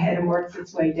starts on the head and works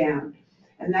its way down.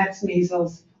 And that's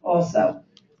measles also.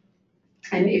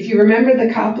 And if you remember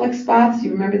the Koplik spots,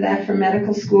 you remember that from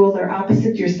medical school, they're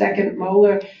opposite your second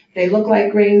molar. They look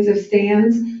like grains of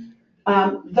stans.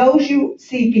 Those you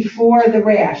see before the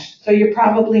rash, so you're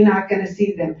probably not going to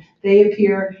see them. They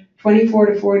appear 24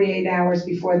 to 48 hours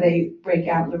before they break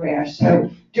out the rash.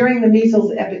 So during the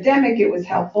measles epidemic, it was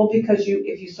helpful because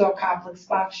if you saw Koplik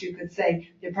spots, you could say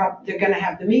they're going to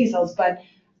have the measles, but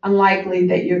unlikely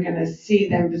that you're going to see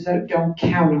them, so don't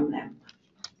count on them.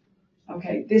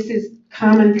 Okay, this is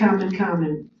common.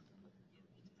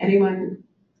 Anyone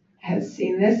has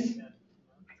seen this?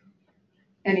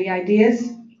 Any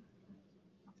ideas?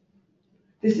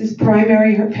 This is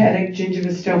primary herpetic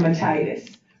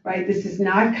gingivostomatitis, right? This is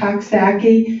not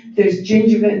Coxsackie. There's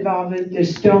gingiva involvement,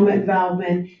 there's stoma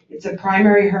involvement. It's a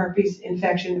primary herpes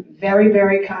infection, very,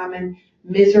 very common,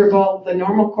 miserable. The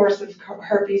normal course of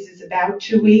herpes is about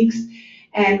 2 weeks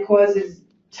and causes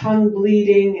tongue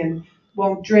bleeding and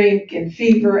won't drink and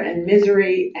fever and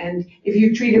misery. And if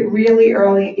you treat it really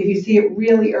early, if you see it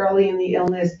really early in the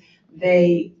illness,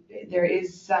 there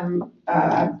is some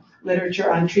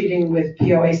literature on treating with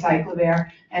POA cyclovir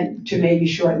and to maybe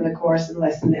shorten the course and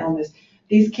lessen the illness.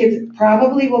 These kids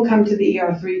probably will come to the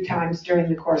ER 3 times during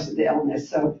the course of the illness,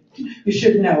 so you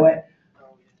should know it.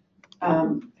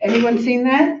 Anyone seen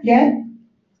that yet?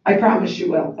 I promise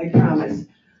you will, I promise.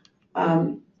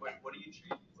 What do you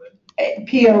treat with?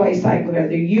 POA cyclovir.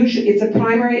 It's a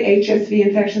primary HSV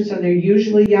infection, so they're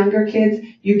usually younger kids.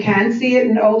 You can see it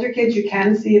in older kids, you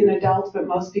can see it in adults, but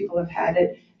most people have had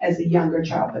it as a younger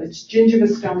child. But it's gingiva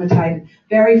stomatitis,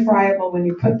 very friable. When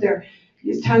you put your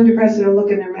tongue depressed or look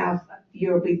in their mouth,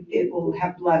 it will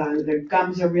have blood on it. Their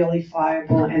gums are really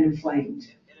friable and inflamed.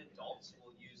 In adults,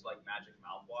 we'll use like magic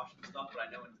mouthwash and stuff, but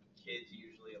I know in kids you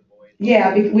usually avoid.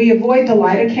 Yeah, we avoid the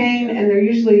lidocaine, and they're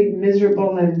usually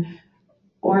miserable and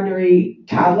ornery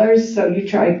toddlers, so you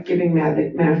try giving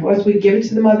mouthwash. We give it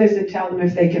to the mothers and tell them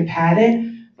if they can pat it,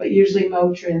 but usually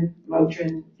Motrin,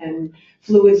 and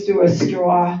fluids through a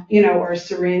straw, or a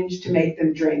syringe to make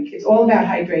them drink. It's all about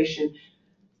hydration.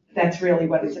 That's really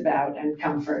what it's about, and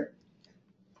comfort.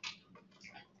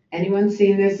 Anyone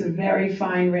seen this? A very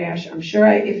fine rash. I'm sure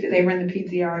if they were in the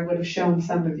PZR, I would have shown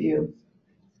some of you.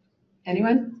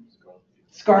 Anyone?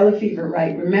 Scarlet fever,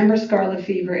 right. Remember scarlet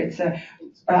fever, it's a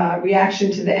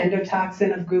reaction to the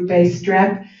endotoxin of group A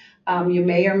strep. You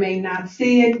may or may not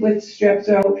see it with strep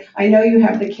throat. I know you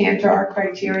have the Cantor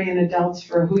criteria in adults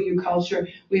for who you culture.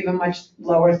 We have a much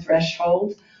lower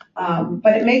threshold.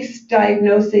 But it makes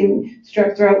diagnosing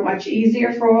strep throat much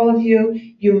easier for all of you.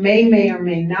 You may or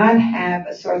may not have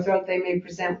a sore throat. They may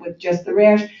present with just the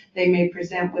rash. They may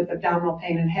present with abdominal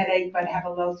pain and headache, but have a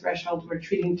low threshold. We're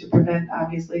treating to prevent,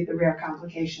 obviously, the rare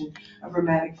complication of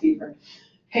rheumatic fever.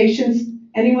 Patients,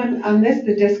 anyone on this,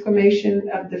 the desquamation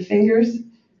of the fingers?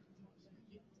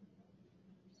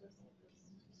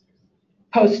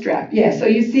 Post-strep, yeah, so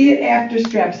you see it after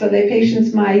strep. So the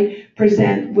patients might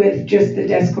present with just the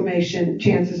desquamation.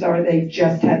 Chances are they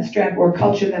just had strep, or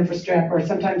culture them for strep, or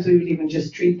sometimes we would even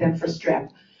just treat them for strep.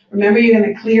 Remember, you're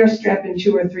going to clear strep in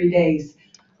 2 or 3 days,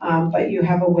 but you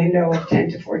have a window of 10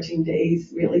 to 14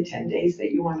 days, really 10 days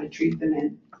that you want to treat them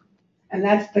in. And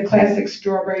that's the classic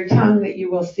strawberry tongue that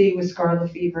you will see with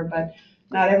scarlet fever, but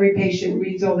not every patient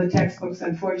reads all the textbooks,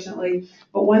 unfortunately.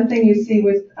 But one thing you see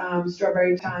with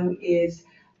strawberry tongue is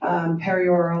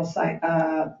perioral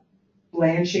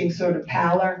blanching, sort of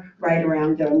pallor right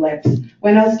around their lips.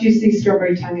 When else do you see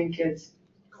strawberry tongue in kids?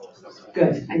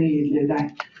 Good, I knew you knew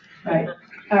that. Right.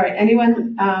 All right,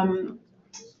 anyone know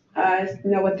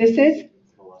what this is?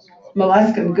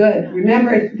 Molluscum, good.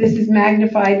 Remember, this is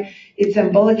magnified. It's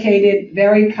umbilicated,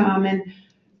 very common.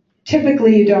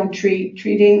 Typically, you don't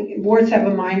treating. Warts have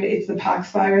a mind. It's the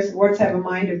pox virus. Warts have a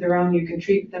mind of their own. You can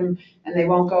treat them and they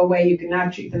won't go away. You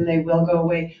cannot treat them, they will go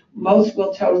away. Most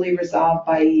will totally resolve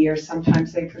by a year.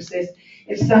 Sometimes they persist.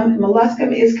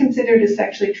 Molluscum is considered a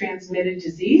sexually transmitted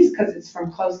disease because it's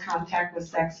from close contact with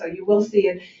sex, so you will see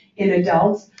it in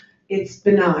adults. It's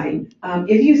benign.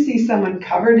 If you see someone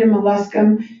covered in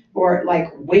molluscum or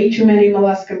like way too many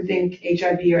molluscum, think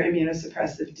HIV or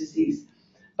immunosuppressive disease.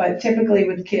 But typically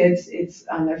with kids, it's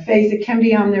on their face. It can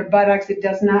be on their buttocks. It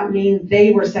does not mean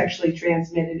they were sexually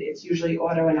transmitted. It's usually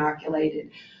auto-inoculated.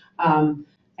 And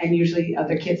usually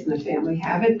other kids in the family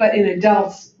have it. But in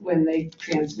adults, when they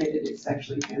transmit it, it's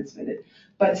sexually transmitted.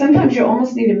 But sometimes you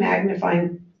almost need a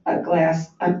magnifying glass.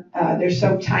 They're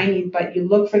so tiny, but you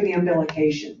look for the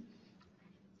umbilication.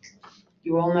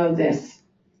 You all know this.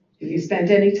 If you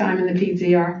spent any time in the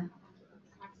PZR,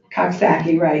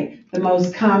 Coxsackie, right? The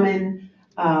most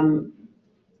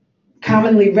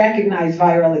commonly recognized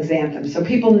viral exanthem. So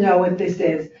people know what this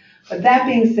is. But that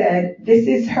being said, this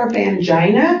is herp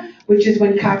angina, which is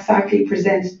when Coxsackie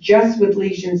presents just with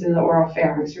lesions in the oral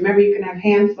pharynx. Remember, you can have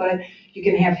hand-foot, you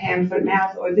can have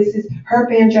hand-foot-mouth, or this is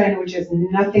herp angina, which has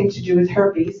nothing to do with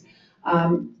herpes.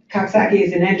 Coxsackie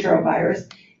is an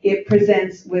enterovirus. It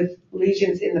presents with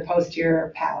lesions in the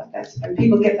posterior palate. And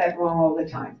people get that wrong all the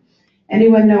time.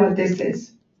 Anyone know what this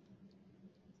is?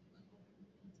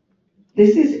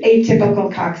 This is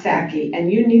atypical Coxsackie,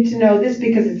 and you need to know this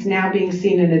because it's now being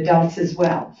seen in adults as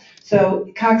well. So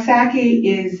Coxsackie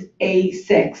is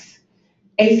A16,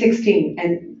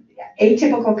 and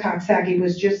atypical Coxsackie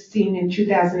was just seen in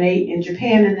 2008 in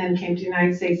Japan and then came to the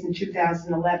United States in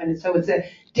 2011. And so it's a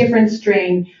different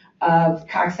strain of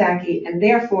Coxsackie, and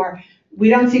therefore we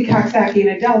don't see Coxsackie in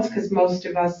adults because most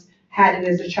of us had it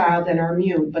as a child and are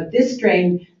immune. But this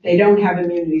strain, they don't have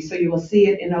immunity, so you will see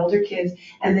it in older kids,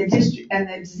 and the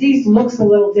disease looks a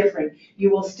little different.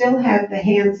 You will still have the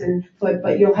hands and foot,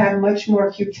 but you'll have much more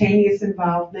cutaneous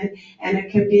involvement, and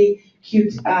it can be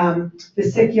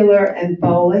vesicular and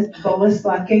bolus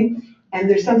sucking. And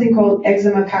there's something called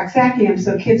eczema coxsackium,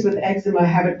 so kids with eczema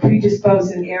have it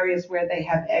predisposed in areas where they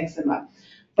have eczema.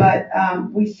 But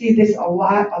we see this a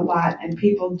lot, and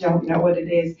people don't know what it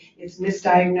is. It's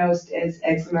misdiagnosed as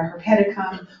eczema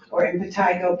herpeticum or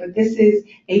impetigo, but this is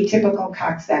atypical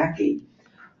Coxsackie.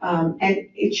 And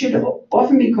it should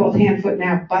often be called hand, foot,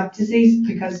 mouth, butt disease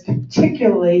because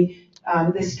particularly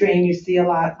this strain you see a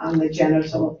lot on the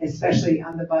genital, especially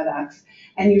on the buttocks.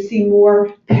 And you see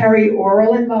more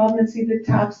perioral involvement, see the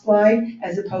top slide,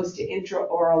 as opposed to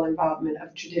intraoral involvement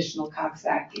of traditional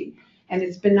Coxsackie. And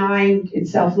it's benign,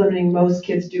 it's self-limiting. Most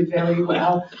kids do very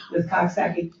well with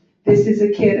Coxsackie. This is a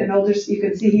kid, an older, you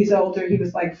can see he's older, he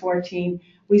was like 14.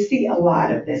 We see a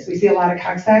lot of this. We see a lot of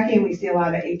Coxsackie and we see a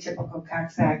lot of atypical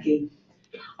Coxsackie.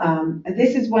 And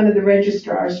this is one of the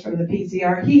registrars from the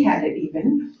PCR. He had it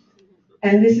even.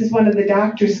 And this is one of the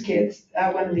doctor's kids,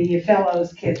 one of the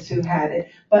fellows' kids who had it.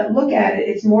 But look at it,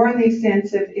 it's more on the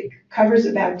extensive. It covers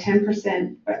about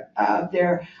 10% of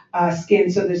their skin,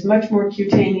 so there's much more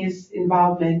cutaneous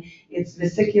involvement. It's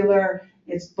vesicular,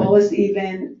 it's bullous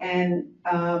even, and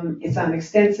it's on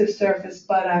extensive surface,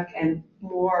 buttock, and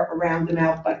more around the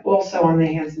mouth, but also on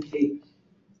the hands and feet.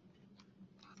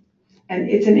 And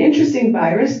it's an interesting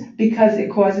virus because it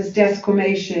causes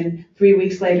desquamation 3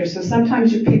 weeks later. So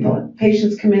sometimes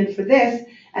patients come in for this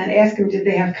and ask them, did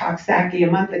they have Coxsackie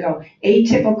a month ago?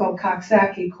 Atypical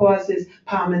Coxsackie causes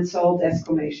palm and sole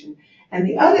desquamation. And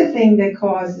the other thing that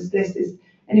causes this is,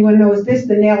 anyone knows this?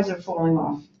 The nails are falling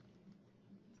off.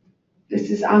 This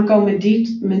is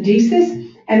onchomendicis.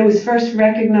 And it was first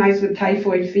recognized with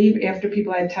typhoid fever, after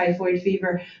people had typhoid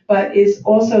fever, but is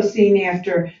also seen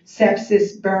after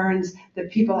sepsis, burns,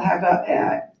 that people have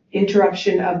a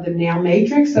interruption of the nail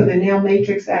matrix. So the nail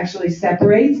matrix actually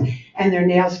separates and their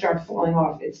nails start falling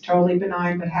off. It's totally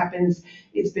benign, but happens,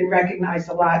 it's been recognized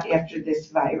a lot after this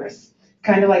virus.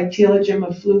 Kind of like telogen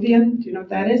effluvium, do you know what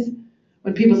that is?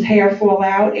 When people's hair fall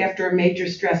out after a major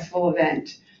stressful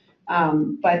event.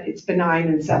 But it's benign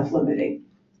and self-limiting.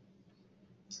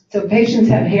 So patients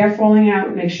have hair falling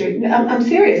out, make sure, I'm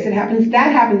serious,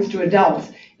 that happens to adults.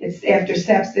 It's after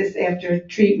sepsis, after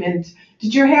treatment.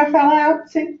 Did your hair fall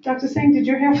out, Dr. Singh, did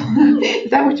your hair fall out?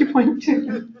 Is that what you're pointing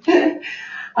to?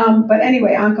 But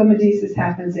anyway, onchomendicis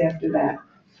happens after that.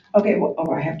 Okay, well,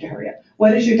 I have to hurry up.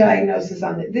 What is your diagnosis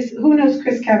on this? Who knows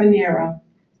Chris Cavaniero?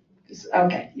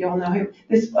 Okay, you all know him.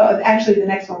 Actually, the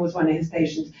next one was one of his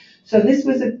patients. So this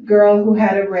was a girl who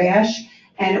had a rash,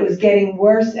 and it was getting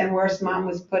worse and worse. Mom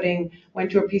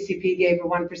went to her PCP, gave her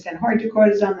 1%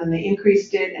 hydrocortisone, then they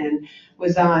increased it and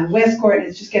was on Westcort, and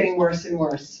it's just getting worse and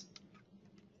worse.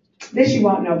 This you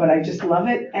won't know, but I just love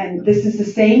it. And this is the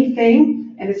same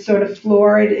thing, and it's sort of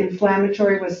florid,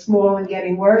 inflammatory, was small and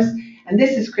getting worse. And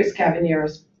this is Chris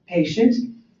Cavaniero's patient.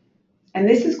 And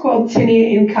this is called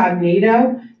tinea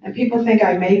incognito. And people think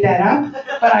I made that up,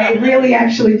 but I really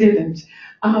actually didn't.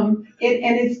 And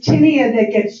it's tinea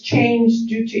that gets changed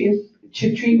due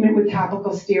to treatment with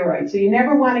topical steroids. So you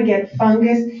never want to get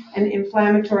fungus and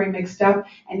inflammatory mixed up,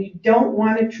 and you don't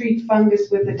want to treat fungus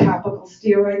with a topical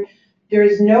steroid. There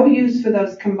is no use for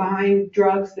those combined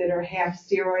drugs that are half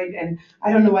steroid, and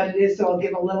I don't know what it is, so I'll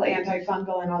give a little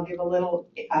antifungal and I'll give a little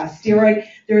steroid.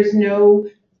 There is no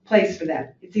place for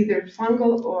that. It's either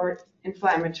fungal or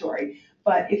inflammatory.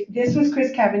 But if this was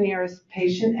Chris Cavaniero's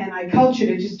patient, and I cultured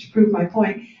it just to prove my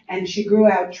point, and she grew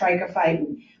out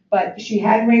trichophyton. But she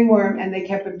had ringworm, and they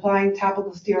kept applying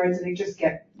topical steroids, and they just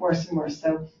get worse and worse.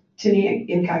 So tinea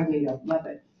incognito, love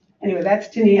it. Anyway, that's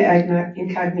tinea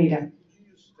incognita.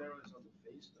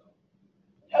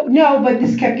 No, but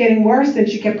this kept getting worse, and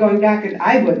she kept going back, and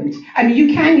I wouldn't. I mean,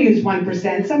 you can use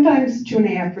 1%, sometimes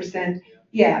 2.5%.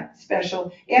 Yeah,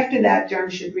 special. After that,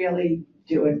 derm should really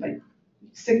do it, but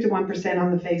stick to 1%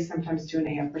 on the face, sometimes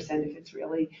 2.5% if it's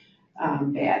really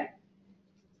bad.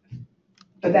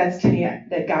 But that's tinea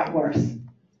that got worse.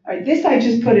 All right, this I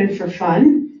just put in for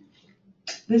fun.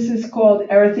 This is called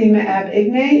erythema ab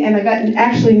ignae, and I've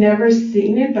actually never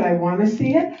seen it, but I want to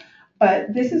see it.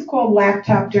 But this is called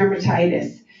laptop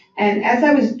dermatitis. And as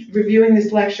I was reviewing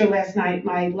this lecture last night,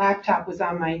 my laptop was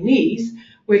on my knees,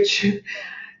 which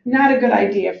not a good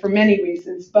idea for many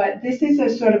reasons, but this is a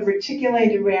sort of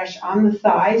reticulated rash on the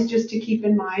thighs, just to keep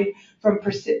in mind from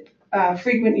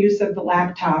frequent use of the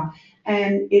laptop.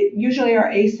 And it usually are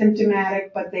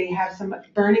asymptomatic, but they have some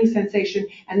burning sensation,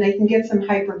 and they can get some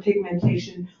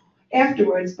hyperpigmentation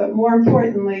afterwards. But more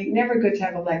importantly, never good to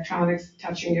have electronics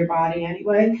touching your body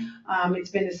anyway.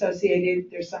 It's been associated,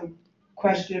 there's some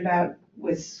question about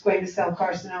with squamous cell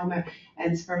carcinoma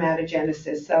and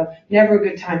spermatogenesis. So never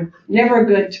a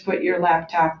good to put your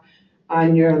laptop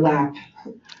on your lap.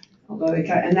 although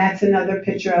and that's another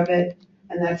picture of it,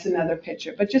 and that's another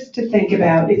picture. But just to think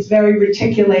about, it's very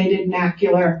reticulated,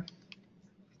 macular.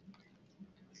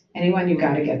 Anyone, you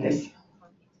got to get this.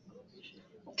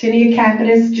 Tinea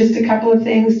capitis, just a couple of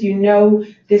things. You know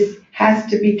this has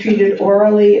to be treated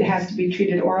orally. It has to be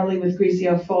treated orally with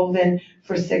griseofulvin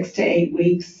for 6 to 8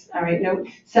 weeks. All right, no,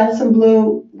 Selsun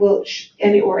Blue will,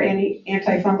 any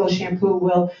antifungal shampoo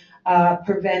will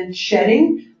prevent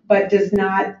shedding, but does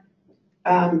not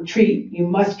treat. You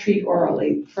must treat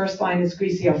orally. First line is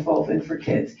griseofulvin for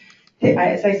kids.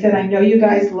 As I said, I know you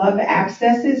guys love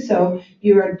abscesses, so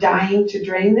you are dying to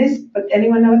drain this, but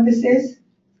anyone know what this is?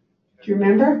 Do you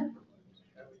remember?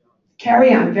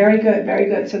 Carry on. Very good, very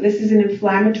good. So this is an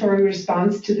inflammatory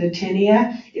response to the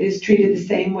tinea. It is treated the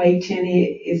same way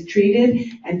tinea is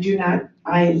treated, and do not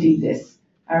IND this.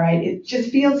 All right, it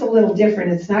just feels a little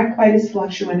different. It's not quite as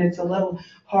fluctuant. It's a little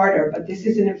harder, but this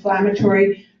is an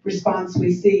inflammatory response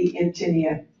we see in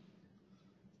tinea.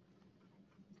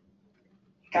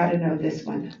 Got to know this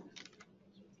one.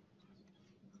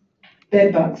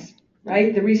 Bed bugs,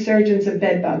 right? The resurgence of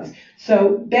bed bugs.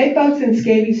 So bed bugs and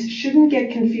scabies shouldn't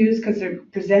get confused because they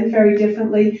present very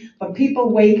differently, but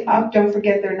people wake up. Don't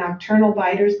forget they're nocturnal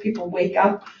biters. People wake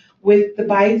up with the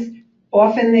bites.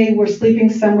 Often they were sleeping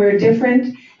somewhere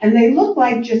different, and they look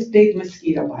like just big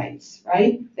mosquito bites,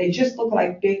 right? They just look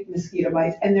like big mosquito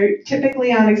bites, and they're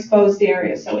typically on exposed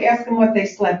areas. So ask them what they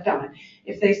slept on.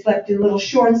 If they slept in little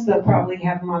shorts, they'll probably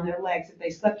have them on their legs. If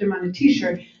they slept them on a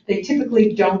t-shirt, they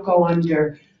typically don't go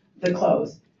under the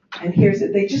clothes. And here's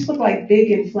it. They just look like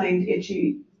big, inflamed,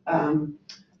 itchy.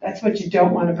 That's what you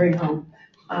don't want to bring home.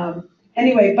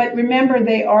 Anyway, but remember,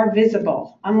 they are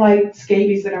visible. Unlike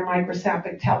scabies that are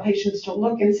microscopic, tell patients to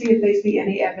look and see if they see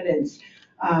any evidence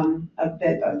of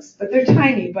bed bugs. But they're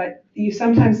tiny, but you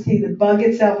sometimes see the bug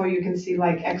itself, or you can see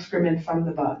like excrement from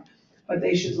the bug. But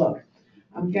they should look.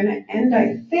 I'm going to end,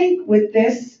 I think, with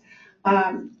this.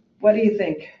 What do you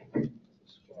think?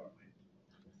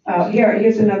 Oh,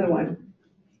 here's another one.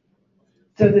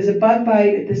 So there's a bug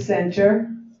bite at the center,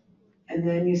 and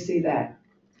then you see that.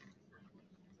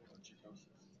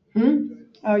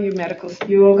 Oh,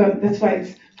 you all go. That's why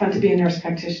it's fun to be a nurse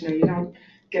practitioner. You don't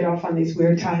get off on these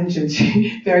weird tangents.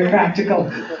 Very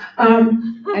practical.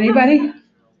 Anybody?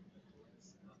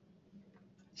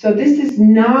 So this is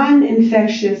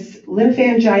non-infectious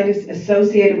lymphangitis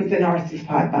associated with an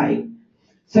arthropod bite.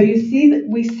 So you see that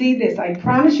we see this. I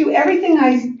promise you, everything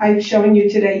I'm showing you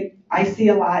today, I see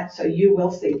a lot, so you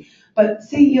will see. But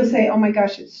see, you'll say, oh my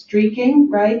gosh, it's streaking,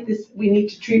 right? This we need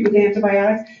to treat with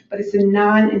antibiotics, but it's a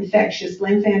non-infectious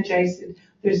lymphangitis.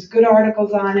 There's good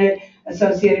articles on it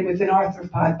associated with an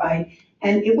arthropod bite.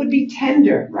 And it would be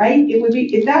tender, right? It would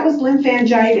be, if that was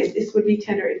lymphangitis, this would be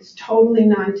tender. It's totally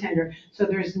non-tender, so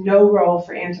there's no role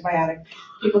for antibiotic.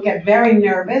 People get very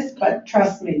nervous, but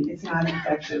trust me, it's not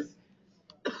infectious.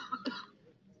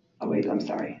 Oh wait, I'm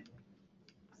sorry.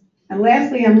 And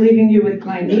lastly, I'm leaving you with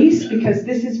my niece, because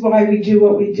this is why we do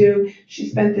what we do. She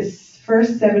spent this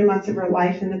first 7 months of her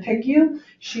life in the PICU.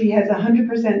 She has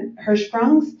 100%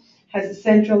 Hirschsprung's, has a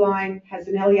central line, has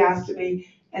an ileostomy,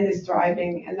 and is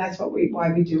thriving, and that's why we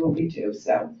do what we do.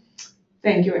 So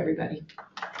thank you, everybody.